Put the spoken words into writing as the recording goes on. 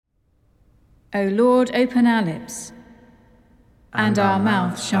O Lord, open our lips, and our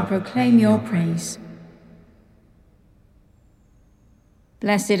mouth shall proclaim your praise.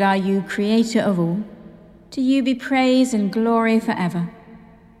 Blessed are you, Creator of all. To you be praise and glory forever.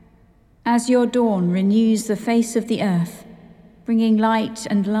 As your dawn renews the face of the earth, bringing light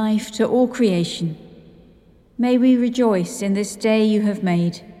and life to all creation, may we rejoice in this day you have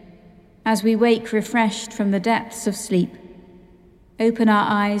made. As we wake refreshed from the depths of sleep, open our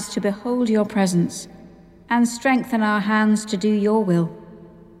eyes to behold your presence, and strengthen our hands to do your will,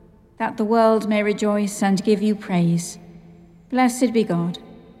 that the world may rejoice and give you praise. Blessed be God,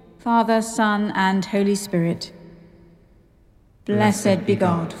 Father, Son, and Holy Spirit. Blessed be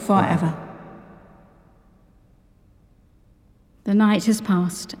God forever. The night has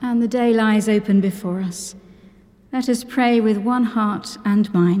passed, and the day lies open before us. Let us pray with one heart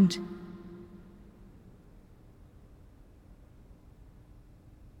and mind.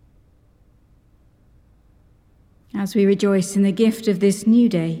 As we rejoice in the gift of this new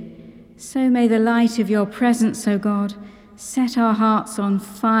day, so may the light of your presence, O God, set our hearts on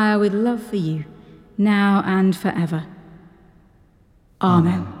fire with love for you, now and forever.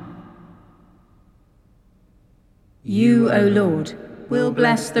 Amen. You, O Lord, will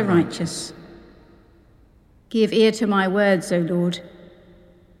bless the righteous. Give ear to my words, O Lord.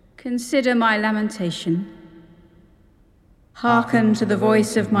 Consider my lamentation. Hearken to the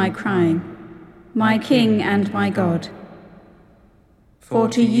voice of my crying, my King and my God. For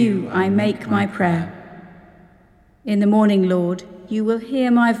to you I make my prayer. In the morning, Lord, you will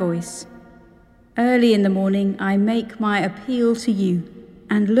hear my voice. Early in the morning I make my appeal to you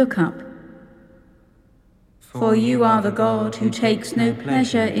and look up. For you are the God who takes no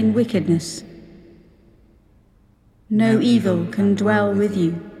pleasure in wickedness. No evil can dwell with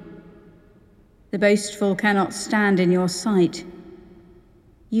you. The boastful cannot stand in your sight.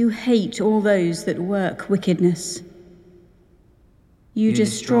 You hate all those that work wickedness. You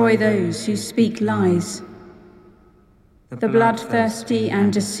destroy those who speak lies. The bloodthirsty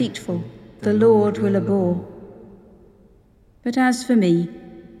and deceitful the Lord will abhor. But as for me,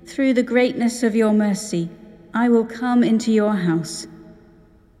 through the greatness of your mercy, I will come into your house.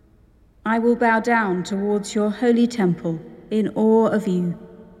 I will bow down towards your holy temple in awe of you.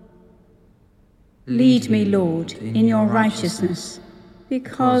 Lead me, Lord, in your righteousness,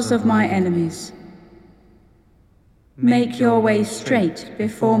 because of my enemies. Make your way straight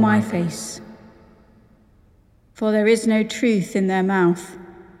before my face. For there is no truth in their mouth,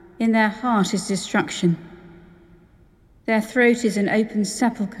 in their heart is destruction. Their throat is an open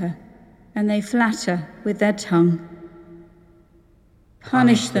sepulchre, and they flatter with their tongue.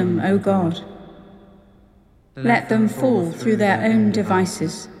 Punish them, O God. Let them fall through their own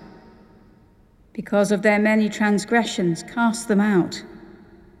devices. Because of their many transgressions, cast them out,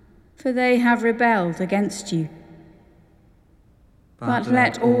 for they have rebelled against you. But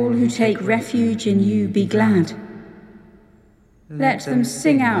let all who take refuge in you be glad. Let them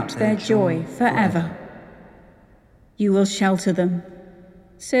sing out their joy forever. You will shelter them,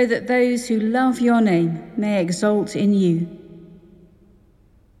 so that those who love your name may exult in you.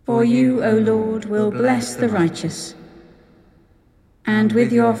 For you, O Lord, will bless the righteous, and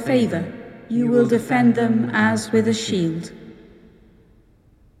with your favor you will defend them as with a shield.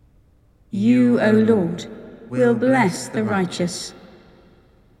 You, O Lord, will bless the righteous.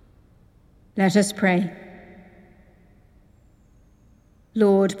 Let us pray.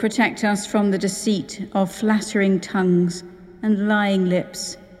 Lord, protect us from the deceit of flattering tongues and lying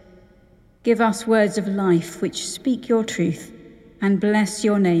lips. Give us words of life which speak your truth and bless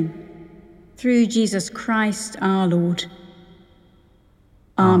your name. Through Jesus Christ our Lord.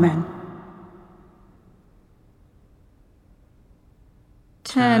 Amen.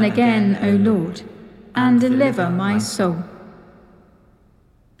 Turn again, O Lord, and deliver my soul.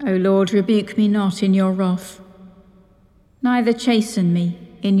 O Lord, rebuke me not in your wrath, neither chasten me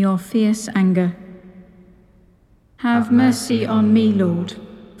in your fierce anger. Have mercy on me, Lord,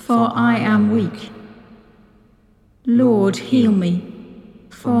 for I am weak. Lord, heal me,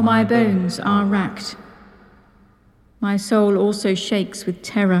 for my bones are racked. My soul also shakes with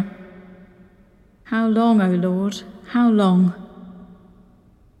terror. How long, O Lord, how long?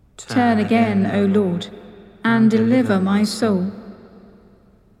 Turn again, O Lord, and deliver my soul.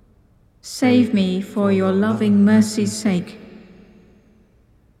 Save me for your loving mercy's sake.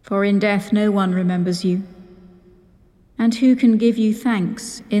 For in death no one remembers you, and who can give you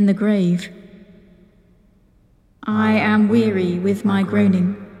thanks in the grave? I am weary with my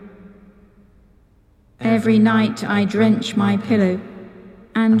groaning. Every night I drench my pillow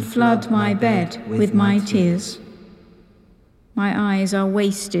and flood my bed with my tears. My eyes are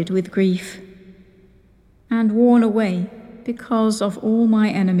wasted with grief. and worn away because of all my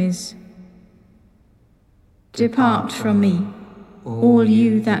enemies. Depart from me, all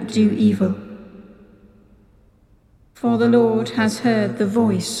you that do evil. For the Lord has heard the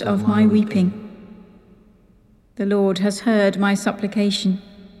voice of my weeping. The Lord has heard my supplication.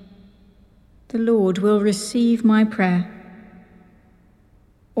 The Lord will receive my prayer.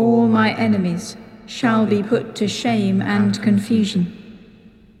 All my enemies shall be put to shame and confusion.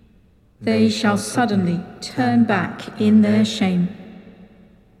 They shall suddenly turn back in their shame.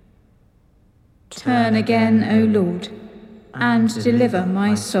 Turn again, O Lord, and deliver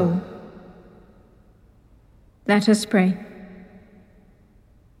my soul. Let us pray.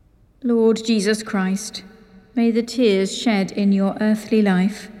 Lord Jesus Christ, may the tears shed in your earthly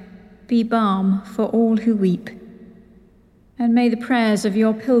life be balm for all who weep, and may the prayers of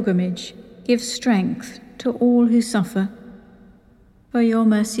your pilgrimage give strength to all who suffer, for your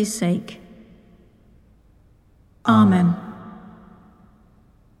mercy's sake. Amen.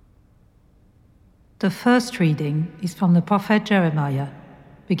 The first reading is from the prophet Jeremiah,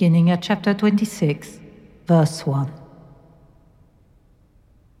 beginning at chapter 26, verse 1.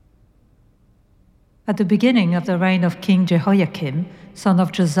 At the beginning of the reign of King Jehoiakim, son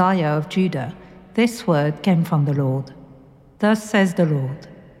of Josiah of Judah, this word came from the Lord. Thus says the Lord,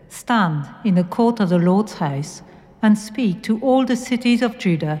 stand in the court of the Lord's house and speak to all the cities of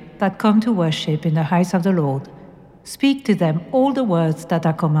Judah that come to worship in the house of the Lord. Speak to them all the words that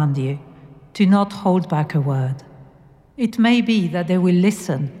I command you. Do not hold back a word. It may be that they will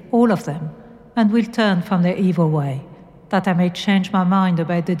listen, all of them, and will turn from their evil way, that I may change my mind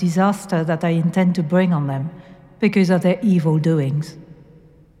about the disaster that I intend to bring on them because of their evil doings.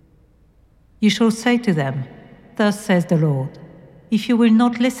 You shall say to them, thus says the Lord, if you will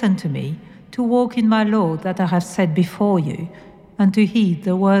not listen to me, to walk in my law that I have set before you, and to heed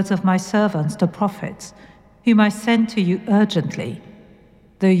the words of my servants the prophets, whom I sent to you urgently,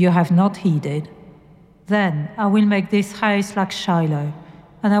 though you have not heeded, then I will make this house like Shiloh,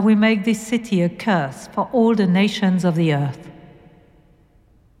 and I will make this city a curse for all the nations of the earth.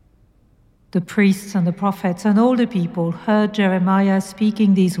 The priests and the prophets and all the people heard Jeremiah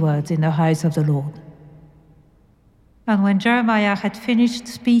speaking these words in the house of the Lord. And when Jeremiah had finished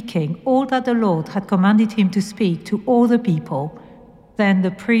speaking all that the Lord had commanded him to speak to all the people, then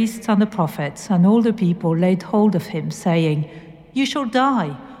the priests and the prophets and all the people laid hold of him, saying, you shall die.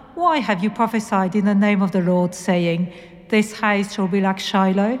 Why have you prophesied in the name of the Lord, saying, this house shall be like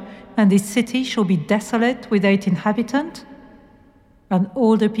Shiloh, and this city shall be desolate without inhabitant? And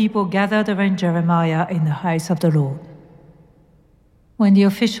all the people gathered around Jeremiah in the house of the Lord. When the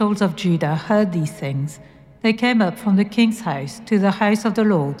officials of Judah heard these things, they came up from the king's house to the house of the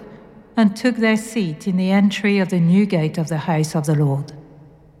Lord, and took their seat in the entry of the new gate of the house of the Lord.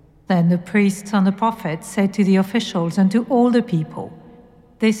 Then the priests and the prophets said to the officials and to all the people,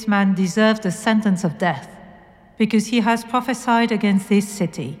 this man deserves the sentence of death, because he has prophesied against this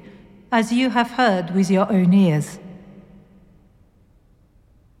city, as you have heard with your own ears.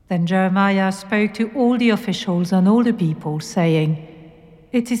 Then Jeremiah spoke to all the officials and all the people, saying,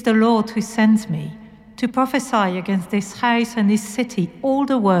 it is the Lord who sends me to prophesy against this house and this city all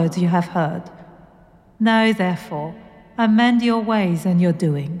the words you have heard. Now, therefore, amend your ways and your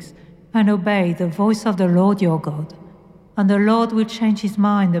doings, and obey the voice of the Lord your God, and the Lord will change his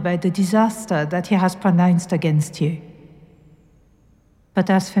mind about the disaster that he has pronounced against you. But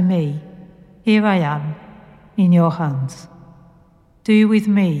as for me, here I am, in your hands. Do with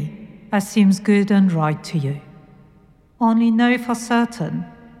me as seems good and right to you. Only know for certain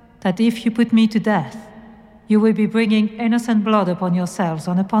that if you put me to death, you will be bringing innocent blood upon yourselves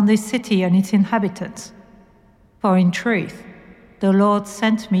and upon this city and its inhabitants. For in truth, the Lord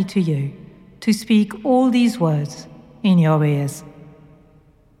sent me to you to speak all these words in your ears.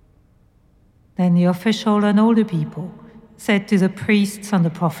 Then the official and all the people said to the priests and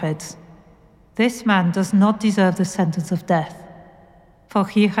the prophets, this man does not deserve the sentence of death, for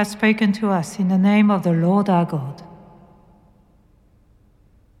he has spoken to us in the name of the Lord our God.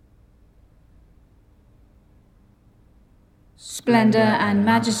 Splendor and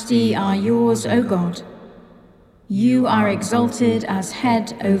majesty are yours, O God. You are exalted as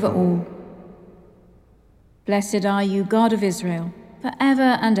head over all. Blessed are you, God of Israel,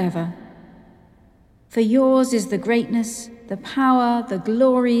 forever and ever. For yours is the greatness, the power, the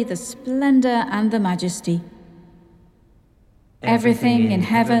glory, the splendor, and the majesty. Everything in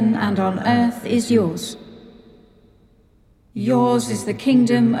heaven and on earth is yours. Yours is the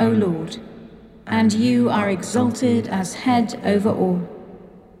kingdom, O Lord, and you are exalted as head over all.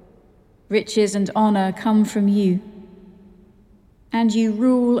 Riches and honor come from you, and you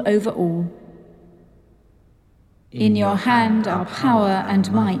rule over all. In your hand are power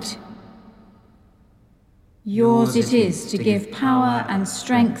and might. Yours it is to give power and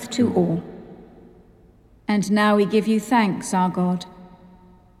strength to all. And now we give you thanks, our God,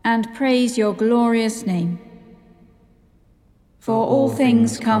 and praise your glorious name. For all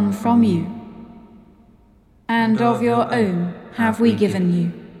things come from you, and of your own have we given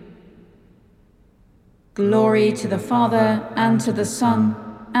you. Glory to the Father, and to the Son,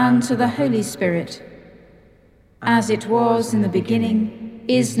 and to the Holy Spirit, as it was in the beginning,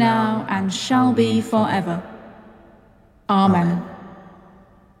 is now, and shall be forever. Amen.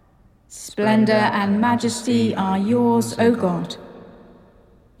 Splendor and majesty are yours, O God.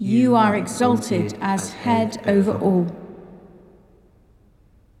 You are exalted as head over all.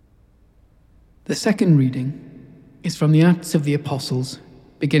 The second reading is from the Acts of the Apostles,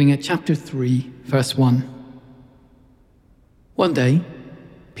 beginning at chapter 3, verse 1. One day,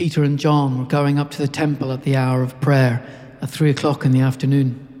 Peter and John were going up to the temple at the hour of prayer at 3 o'clock in the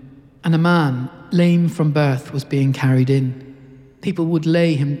afternoon, and a man, lame from birth, was being carried in. People would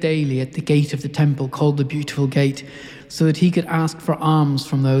lay him daily at the gate of the temple called the Beautiful Gate, so that he could ask for alms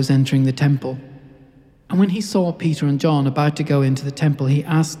from those entering the temple. And when he saw Peter and John about to go into the temple, he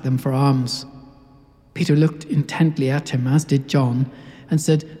asked them for alms. Peter looked intently at him, as did John, and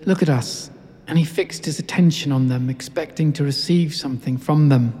said, "Look at us." And he fixed his attention on them, expecting to receive something from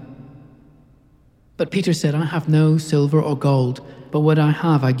them. But Peter said, "I have no silver or gold, but what I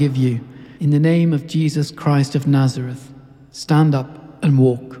have I give you. In the name of Jesus Christ of Nazareth, stand up and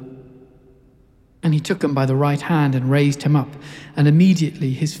walk." And he took him by the right hand and raised him up, and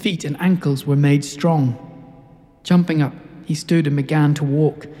immediately his feet and ankles were made strong. Jumping up, he stood and began to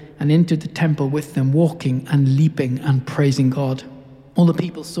walk, and entered the temple with them, walking and leaping and praising God. All the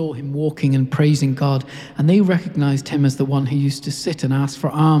people saw him walking and praising God, and they recognized him as the one who used to sit and ask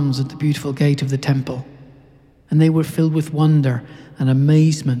for alms at the Beautiful Gate of the temple. And they were filled with wonder and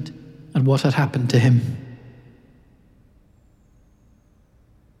amazement at what had happened to him.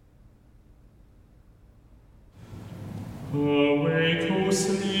 Awake, O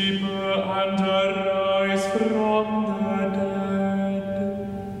sleeper, and arise from the dead,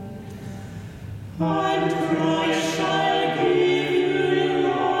 and Christ shall give you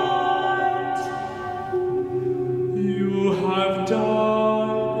light. You have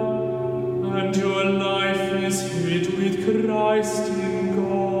died, and your life is hid with Christ in God.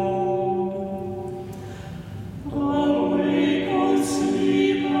 Awake, O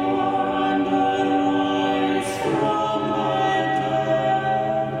sleeper, and arise from the dead.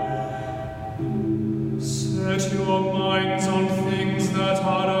 Set your minds on things that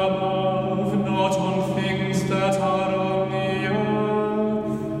are above, not on things that are on the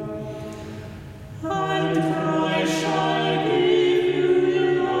earth. And Christ shall give you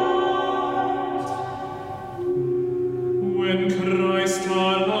light. When Christ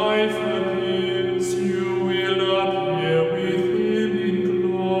our life appears, you will appear with him in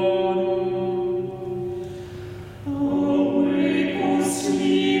glory. Awake, O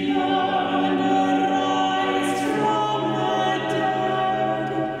sleeper, and arise from the dead,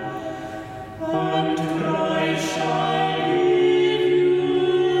 and Christ shall give you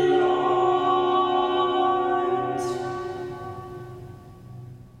light.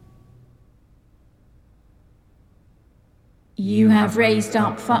 You have raised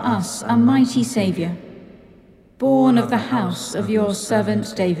up for us a mighty Saviour, born of the house of your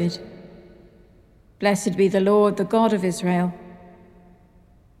servant David. Blessed be the Lord, the God of Israel,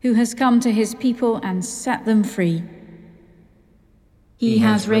 who has come to his people and set them free. He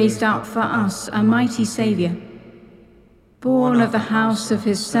has raised up for us a mighty Saviour, born of the house of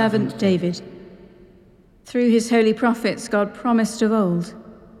his servant David. Through his holy prophets God promised of old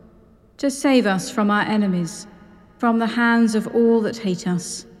to save us from our enemies, from the hands of all that hate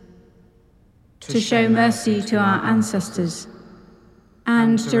us, to show mercy to our ancestors,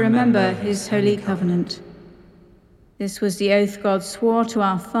 and to remember his holy covenant. This was the oath God swore to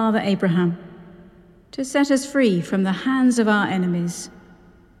our father Abraham, to set us free from the hands of our enemies,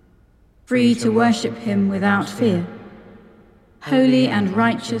 free to worship him without fear, holy and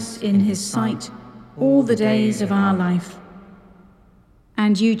righteous in his sight all the days of our life.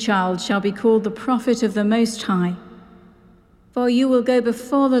 And you, child, shall be called the prophet of the Most High, for you will go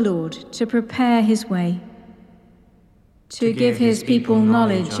before the Lord to prepare his way, to give his people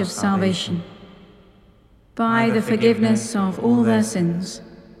knowledge of salvation, by the forgiveness of all their sins.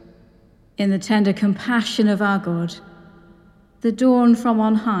 In the tender compassion of our God, the dawn from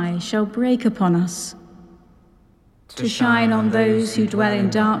on high shall break upon us, to shine on those who dwell in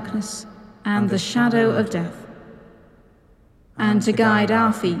darkness and the shadow of death, and to guide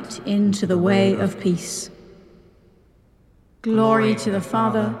our feet into the way of peace. Glory to the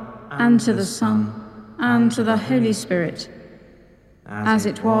Father, and to the Son, and to the Holy Spirit, as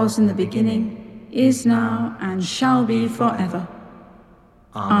it was in the beginning, is now, and shall be forever.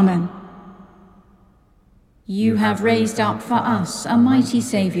 Amen. You have raised up for us a mighty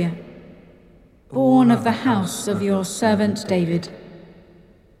Saviour, born of the house of your servant David.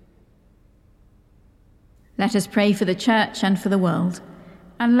 Let us pray for the Church and for the world,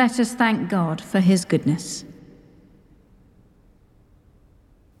 and let us thank God for his goodness.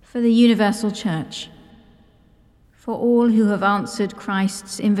 For the universal Church, for all who have answered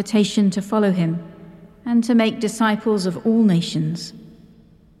Christ's invitation to follow him and to make disciples of all nations.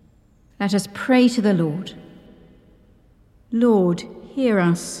 Let us pray to the Lord. Lord, hear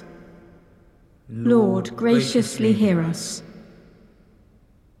us. Lord, graciously hear us.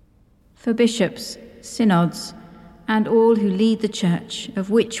 For bishops, synods, and all who lead the Church, of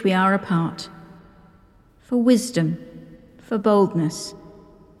which we are a part, for wisdom, for boldness,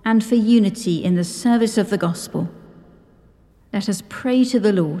 and for unity in the service of the gospel, let us pray to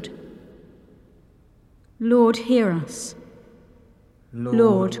the Lord. Lord, hear us.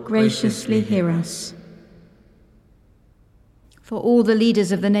 Lord, graciously hear us. For all the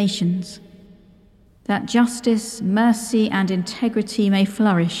leaders of the nations, that justice, mercy, and integrity may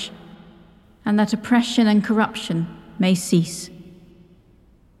flourish, and that oppression and corruption may cease.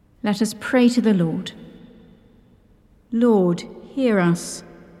 Let us pray to the Lord. Lord, hear us.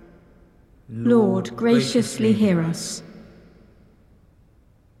 Lord, graciously hear us.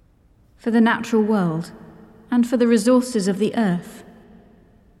 For the natural world and for the resources of the earth,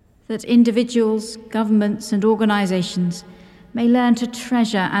 that individuals, governments, and organizations may learn to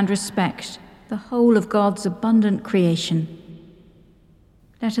treasure and respect the whole of God's abundant creation.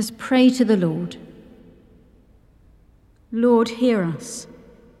 Let us pray to the Lord. Lord, hear us.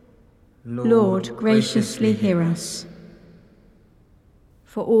 Lord, graciously hear us.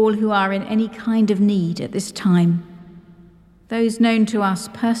 For all who are in any kind of need at this time, those known to us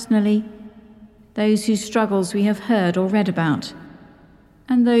personally, those whose struggles we have heard or read about,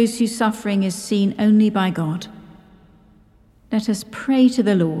 and those whose suffering is seen only by God. Let us pray to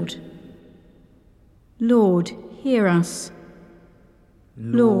the Lord. Lord, hear us.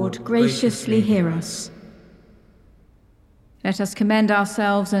 Lord, graciously hear us. Let us commend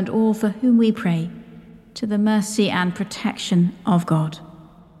ourselves and all for whom we pray to the mercy and protection of God.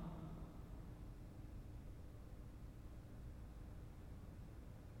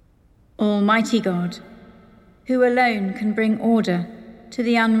 Almighty God, who alone can bring order to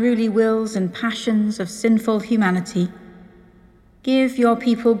the unruly wills and passions of sinful humanity, give your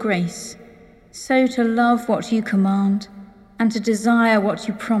people grace so to love what you command and to desire what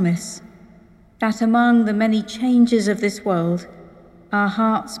you promise, that among the many changes of this world, our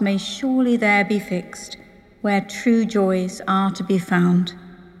hearts may surely there be fixed, where true joys are to be found.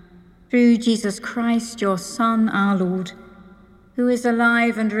 Through Jesus Christ, your Son, our Lord, who is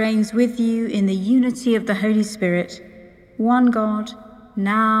alive and reigns with you in the unity of the Holy Spirit, one God,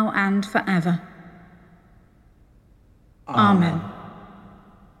 now and forever. Amen.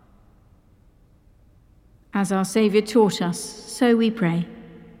 As our Saviour taught us, so we pray.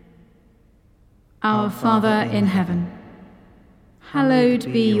 Our Father in heaven,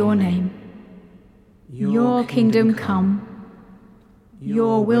 hallowed be your name. Your kingdom come,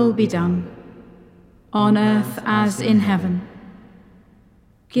 your will be done, on earth as in heaven.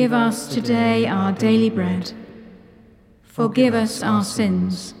 Give us today our daily bread. Forgive us our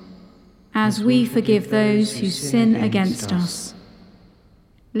sins, as we forgive those who sin against us.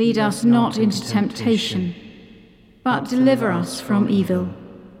 Lead us not into temptation, but deliver us from evil.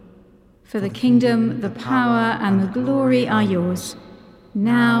 For the kingdom, the power, and the glory are yours,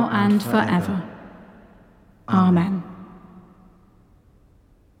 now and forever. Amen.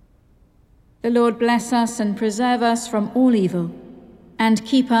 The Lord bless us and preserve us from all evil, and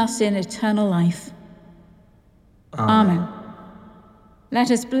keep us in eternal life. Amen. Let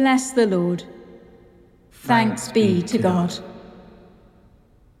us bless the Lord. Thanks be to God.